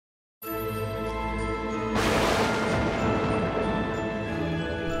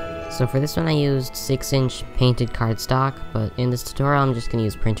So for this one I used 6-inch painted cardstock, but in this tutorial I'm just gonna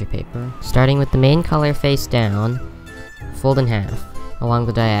use printer paper. Starting with the main color face down, fold in half, along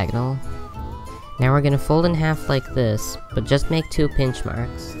the diagonal. Now we're gonna fold in half like this, but just make 2 pinch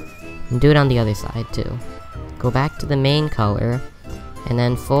marks. And do it on the other side too. Go back to the main color, and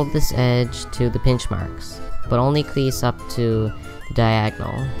then fold this edge to the pinch marks, but only crease up to the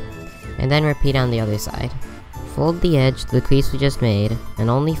diagonal. And then repeat on the other side. Fold the edge to the crease we just made, and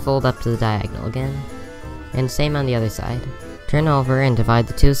only fold up to the diagonal again. And same on the other side. Turn over and divide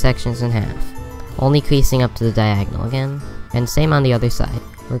the 2 sections in half, only creasing up to the diagonal again. And same on the other side.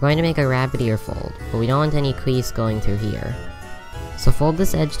 We're going to make a rabbit ear fold, but we don't want any crease going through here. So fold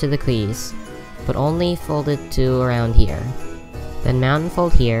this edge to the crease, but only fold it to around here. Then mount and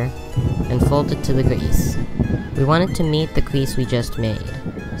fold here, and fold it to the crease. We want it to meet the crease we just made,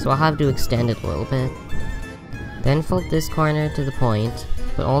 so I'll have to extend it a little bit. Then fold this corner to the point,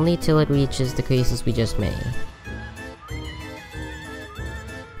 but only till it reaches the creases we just made.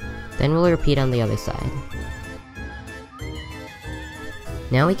 Then we'll repeat on the other side.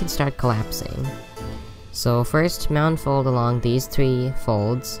 Now we can start collapsing. So first mount and fold along these 3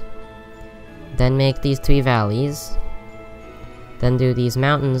 folds, then make these 3 valleys, then do these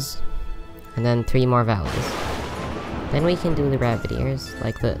mountains, and then 3 more valleys. Then we can do the rabbit ears,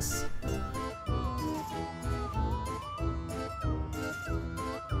 like this.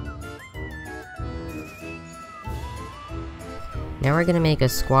 Now we're gonna make a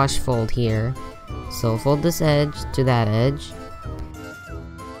squash fold here, so fold this edge to that edge,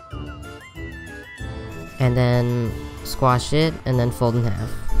 and then squash it, and then fold in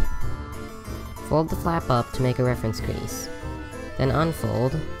half. Fold the flap up to make a reference crease, then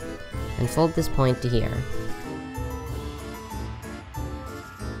unfold, and fold this point to here.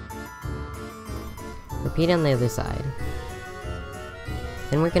 Repeat on the other side.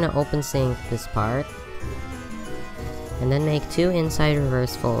 Then we're gonna open sync this part, and then make 2 inside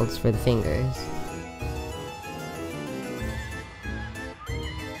reverse folds for the fingers.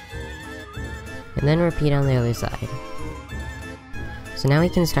 And then repeat on the other side. So now we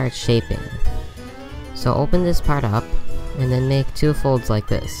can start shaping. So open this part up, and then make 2 folds like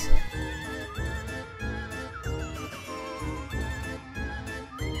this.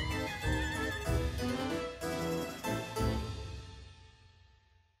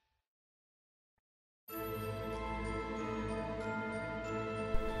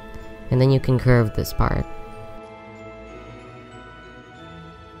 And then you can curve this part.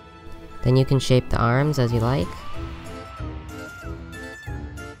 Then you can shape the arms as you like.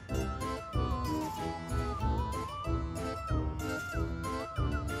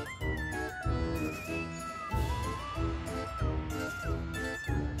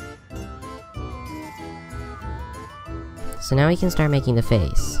 So now we can start making the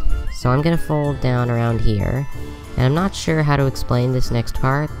face. So I'm gonna fold down around here, and I'm not sure how to explain this next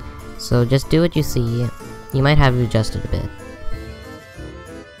part, so just do what you see. You might have to adjust it a bit.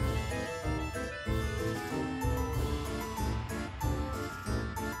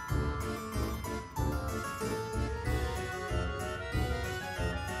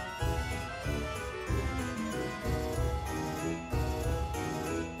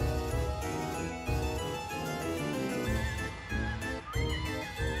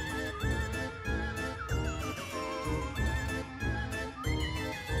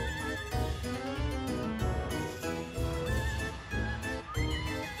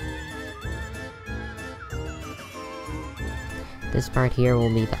 This part here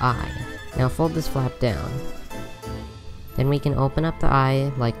will be the eye. Now fold this flap down. Then we can open up the eye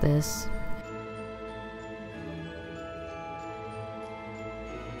like this.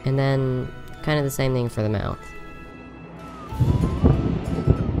 And then kind of the same thing for the mouth.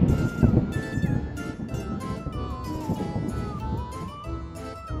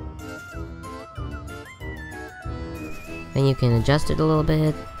 Then you can adjust it a little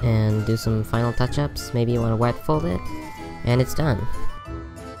bit and do some final touch-ups. Maybe you want to wet fold it. And it's done.